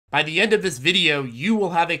By the end of this video, you will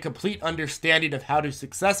have a complete understanding of how to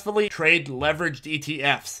successfully trade leveraged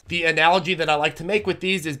ETFs. The analogy that I like to make with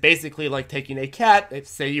these is basically like taking a cat,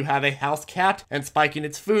 say you have a house cat, and spiking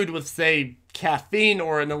its food with, say, caffeine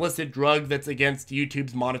or an illicit drug that's against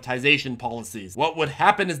YouTube's monetization policies. What would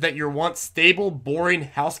happen is that your once stable, boring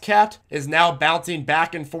house cat is now bouncing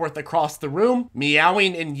back and forth across the room,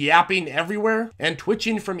 meowing and yapping everywhere, and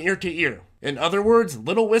twitching from ear to ear. In other words,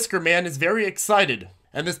 Little Whisker Man is very excited.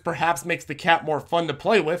 And this perhaps makes the cat more fun to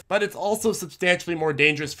play with, but it's also substantially more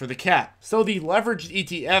dangerous for the cat. So the leveraged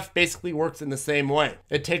ETF basically works in the same way.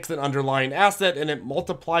 It takes an underlying asset and it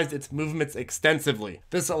multiplies its movements extensively.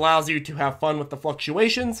 This allows you to have fun with the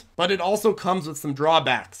fluctuations, but it also comes with some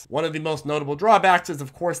drawbacks. One of the most notable drawbacks is,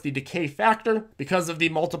 of course, the decay factor. Because of the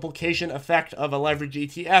multiplication effect of a leveraged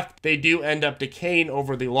ETF, they do end up decaying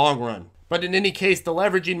over the long run. But in any case, the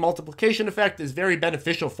leveraging multiplication effect is very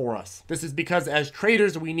beneficial for us. This is because as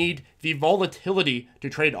traders, we need the volatility to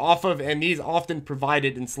trade off of, and these often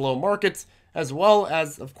provided in slow markets, as well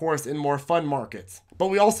as, of course, in more fun markets. But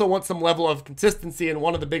we also want some level of consistency, and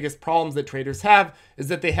one of the biggest problems that traders have is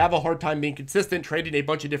that they have a hard time being consistent, trading a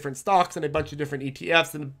bunch of different stocks and a bunch of different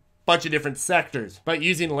ETFs and a bunch of different sectors. But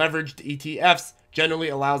using leveraged ETFs generally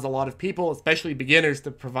allows a lot of people, especially beginners,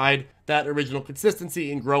 to provide that original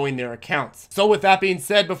consistency in growing their accounts. So with that being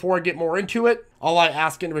said, before I get more into it, all I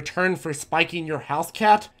ask in return for spiking your house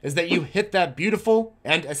cat is that you hit that beautiful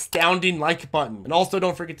and astounding like button. And also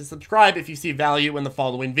don't forget to subscribe if you see value in the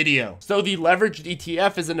following video. So the leveraged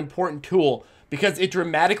ETF is an important tool because it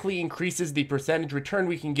dramatically increases the percentage return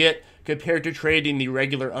we can get compared to trading the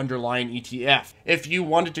regular underlying ETF. If you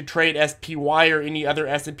wanted to trade SPY or any other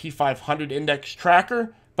S&P 500 index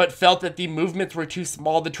tracker, but felt that the movements were too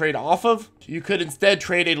small to trade off of, you could instead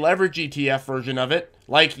trade a leverage ETF version of it,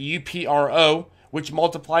 like UPRO, which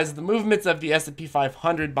multiplies the movements of the S&P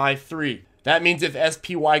 500 by 3. That means if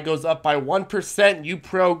SPY goes up by 1%,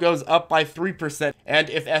 UPRO goes up by 3%. And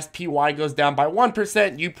if SPY goes down by 1%,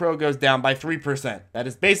 UPRO goes down by 3%. That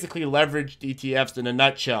is basically leveraged ETFs in a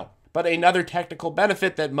nutshell. But another technical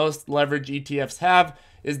benefit that most leverage ETFs have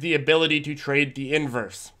is the ability to trade the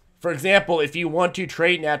inverse. For example, if you want to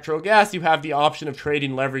trade natural gas, you have the option of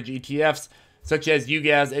trading leverage ETFs such as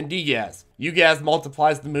UGAZ and DGAZ. UGAZ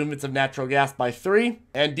multiplies the movements of natural gas by 3,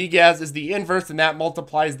 and DGAZ is the inverse, and that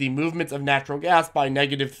multiplies the movements of natural gas by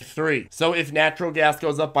 -3. So if natural gas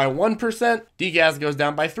goes up by 1%, DGAZ goes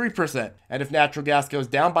down by 3%. And if natural gas goes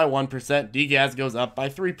down by 1%, DGAZ goes up by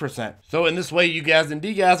 3%. So in this way, UGAZ and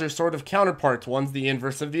DGAZ are sort of counterparts, one's the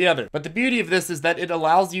inverse of the other. But the beauty of this is that it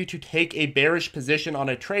allows you to take a bearish position on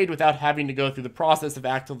a trade without having to go through the process of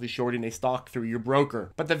actively shorting a stock through your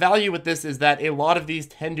broker. But the value with this is that a lot of these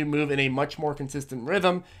tend to move in a much more consistent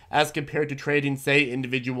rhythm as compared to trading, say,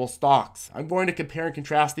 individual stocks. I'm going to compare and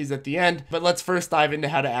contrast these at the end, but let's first dive into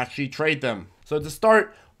how to actually trade them. So to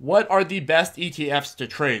start, what are the best ETFs to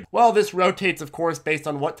trade? Well, this rotates, of course, based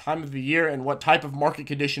on what time of the year and what type of market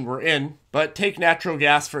condition we're in. But take natural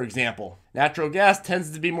gas, for example. Natural gas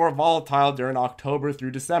tends to be more volatile during October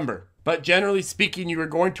through December. But generally speaking, you are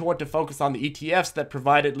going to want to focus on the ETFs that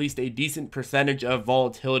provide at least a decent percentage of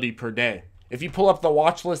volatility per day. If you pull up the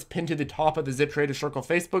watch list pinned to the top of the ZipTrader Circle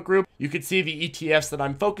Facebook group, you can see the ETFs that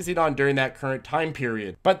I'm focusing on during that current time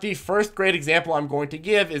period. But the first great example I'm going to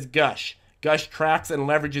give is GUSH. GUSH tracks and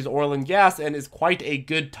leverages oil and gas and is quite a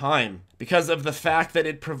good time because of the fact that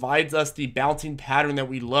it provides us the bouncing pattern that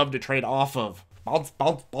we love to trade off of. Bounce,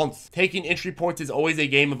 bounce, bounce. Taking entry points is always a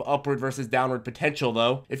game of upward versus downward potential,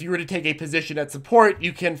 though. If you were to take a position at support,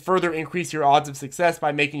 you can further increase your odds of success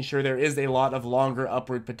by making sure there is a lot of longer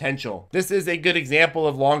upward potential. This is a good example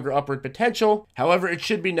of longer upward potential. However, it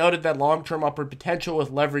should be noted that long-term upward potential with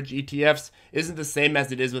leverage ETFs isn't the same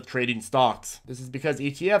as it is with trading stocks. This is because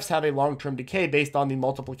ETFs have a long-term decay based on the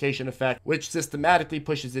multiplication effect, which systematically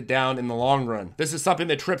pushes it down in the long run. This is something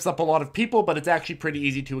that trips up a lot of people, but it's actually pretty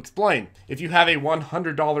easy to explain. If you have a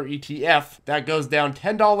 $100 ETF that goes down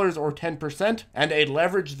 $10 or 10%, and a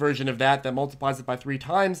leveraged version of that multiplies it by 3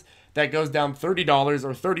 times, that goes down $30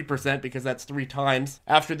 or 30% because that's 3 times.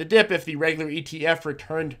 After the dip, if the regular ETF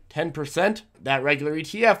returned 10%, that regular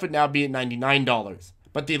ETF would now be at $99.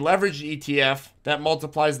 But the leveraged ETF that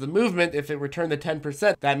multiplies the movement, if it returned the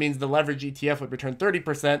 10%, that means the leveraged ETF would return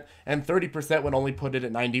 30%, and 30% would only put it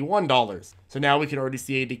at $91. So now we can already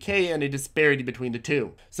see a decay and a disparity between the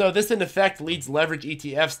two. So this in effect leads leveraged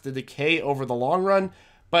ETFs to decay over the long run,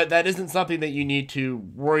 but that isn't something that you need to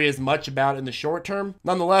worry as much about in the short term.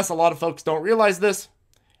 Nonetheless, a lot of folks don't realize this,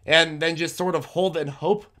 and then just sort of hold and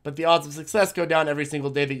hope, but the odds of success go down every single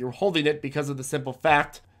day that you're holding it because of the simple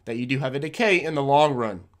fact that you do have a decay in the long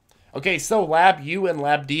run. Okay, so Lab U and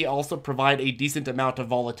Lab D also provide a decent amount of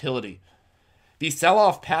volatility. The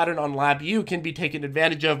sell-off pattern on Lab U can be taken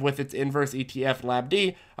advantage of with its inverse ETF Lab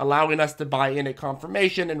D, allowing us to buy in at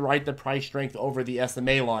confirmation and ride the price strength over the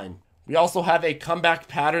SMA line. We also have a comeback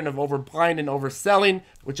pattern of overbuying and overselling,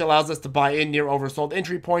 which allows us to buy in near oversold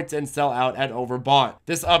entry points and sell out at overbought.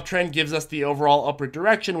 This uptrend gives us the overall upward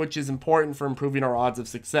direction, which is important for improving our odds of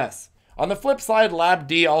success. On the flip side, Lab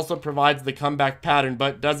D also provides the comeback pattern,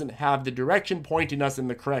 but doesn't have the direction pointing us in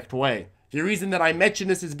the correct way. The reason that I mention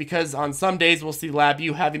this is because on some days we'll see Lab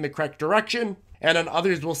U having the correct direction, and on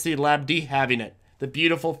others we'll see Lab D having it. The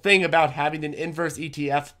beautiful thing about having an inverse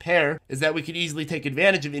ETF pair is that we can easily take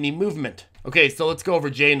advantage of any movement. Okay, so let's go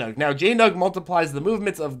over JNUG. Now, JNUG multiplies the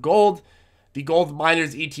movements of gold, the gold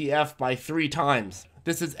miners ETF, by 3 times.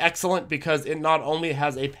 This is excellent because it not only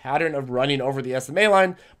has a pattern of running over the SMA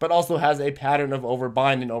line, but also has a pattern of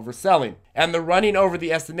overbuying and overselling. And the running over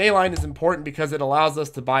the SMA line is important because it allows us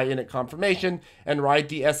to buy in at confirmation and ride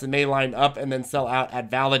the SMA line up and then sell out at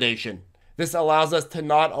validation. This allows us to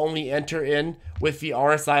not only enter in with the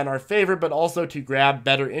RSI in our favor, but also to grab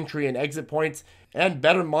better entry and exit points and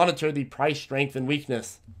better monitor the price strength and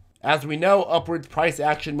weakness. As we know, upwards price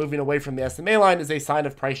action moving away from the SMA line is a sign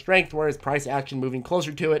of price strength, whereas price action moving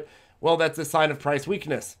closer to it, well, that's a sign of price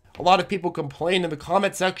weakness. A lot of people complain in the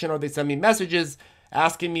comment section or they send me messages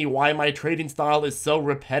asking me why my trading style is so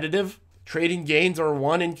repetitive. Trading gains are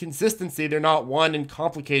won in consistency, they're not won in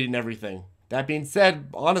complicating everything. That being said,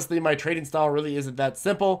 honestly, my trading style really isn't that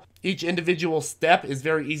simple. Each individual step is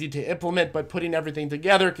very easy to implement, but putting everything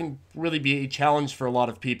together can really be a challenge for a lot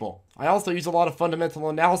of people. I also use a lot of fundamental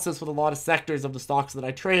analysis with a lot of sectors of the stocks that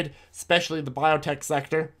I trade, especially the biotech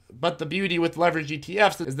sector. But the beauty with leverage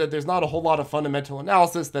ETFs is that there's not a whole lot of fundamental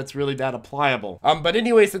analysis that's really that applicable. But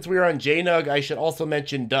anyway, since we are on JNUG, I should also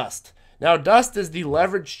mention DUST. Now, DUST is the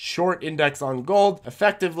leveraged short index on gold,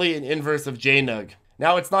 effectively an inverse of JNUG.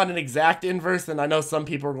 Now, it's not an exact inverse, and I know some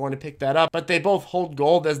people are going to pick that up, but they both hold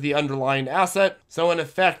gold as the underlying asset. So in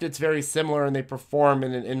effect, it's very similar and they perform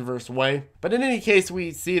in an inverse way. But in any case,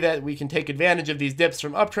 we see that we can take advantage of these dips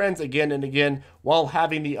from uptrends again and again while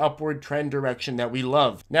having the upward trend direction that we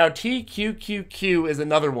love. Now, TQQQ is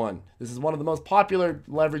another one. This is one of the most popular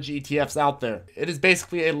leverage ETFs out there. It is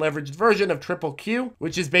basically a leveraged version of QQQ,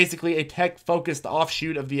 which is basically a tech-focused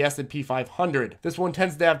offshoot of the S&P 500. This one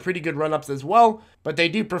tends to have pretty good run-ups as well, but they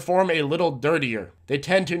do perform a little dirtier. They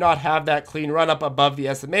tend to not have that clean run-up above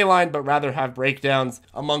the SMA line, but rather have breakdowns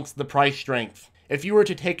amongst the price strength. If you were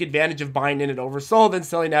to take advantage of buying in at oversold and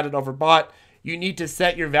selling out at overbought, you need to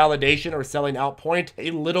set your validation or selling out point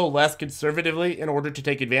a little less conservatively in order to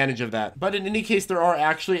take advantage of that. But in any case, there are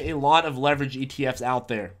actually a lot of leverage ETFs out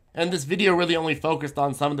there. And this video really only focused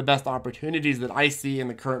on some of the best opportunities that I see in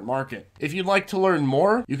the current market. If you'd like to learn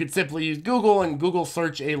more, you could simply use Google and Google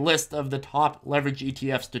search a list of the top leverage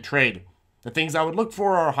ETFs to trade. The things I would look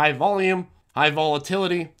for are high volume, high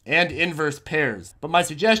volatility, and inverse pairs. But my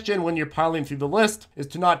suggestion when you're piling through the list is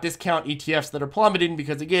to not discount ETFs that are plummeting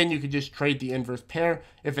because again, you could just trade the inverse pair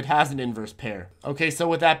if it has an inverse pair. Okay, so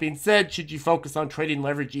with that being said, should you focus on trading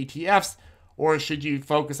leverage ETFs or should you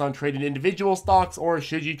focus on trading individual stocks or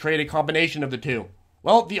should you trade a combination of the two?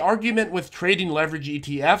 Well, the argument with trading leverage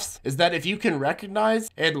ETFs is that if you can recognize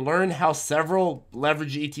and learn how several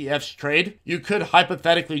leverage ETFs trade, you could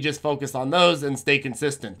hypothetically just focus on those and stay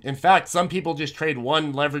consistent. In fact, some people just trade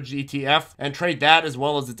one leverage ETF and trade that as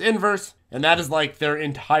well as its inverse, and that is like their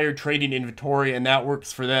entire trading inventory and that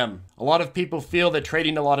works for them. A lot of people feel that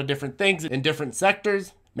trading a lot of different things in different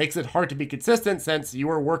sectors makes it hard to be consistent since you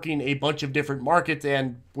are working a bunch of different markets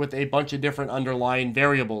and with a bunch of different underlying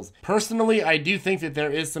variables. Personally, I do think that there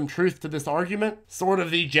is some truth to this argument, sort of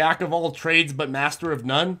the jack of all trades but master of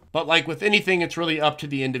none. But like with anything, it's really up to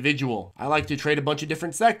the individual. I like to trade a bunch of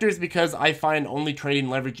different sectors because I find only trading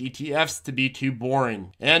leverage ETFs to be too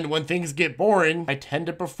boring. And when things get boring, I tend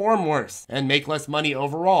to perform worse and make less money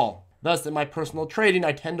overall. Thus, in my personal trading,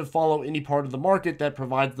 I tend to follow any part of the market that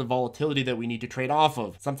provides the volatility that we need to trade off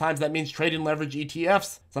of. Sometimes that means trading leverage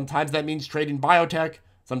ETFs. Sometimes that means trading biotech.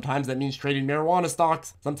 Sometimes that means trading marijuana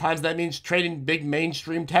stocks. Sometimes that means trading big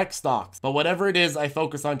mainstream tech stocks. But whatever it is, I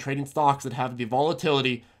focus on trading stocks that have the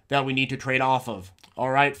volatility that we need to trade off of.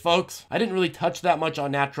 Alright folks, I didn't really touch that much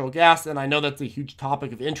on natural gas, and I know that's a huge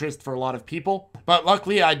topic of interest for a lot of people, but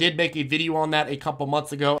luckily I did make a video on that a couple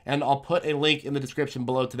months ago, and I'll put a link in the description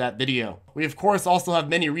below to that video. We of course also have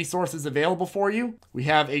many resources available for you. We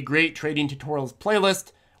have a great trading tutorials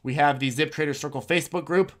playlist. We have the ZipTrader Circle Facebook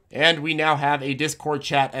group, and we now have a Discord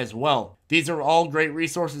chat as well. These are all great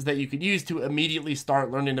resources that you could use to immediately start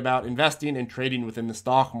learning about investing and trading within the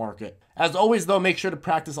stock market. As always though, make sure to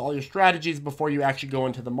practice all your strategies before you actually go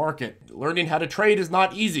into the market. Learning how to trade is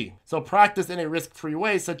not easy, so practice in a risk-free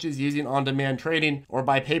way such as using on-demand trading or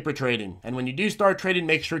by paper trading. And when you do start trading,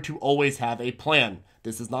 make sure to always have a plan.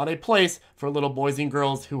 This is not a place for little boys and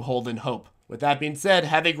girls who hold in hope. With that being said,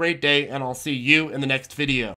 have a great day, and I'll see you in the next video.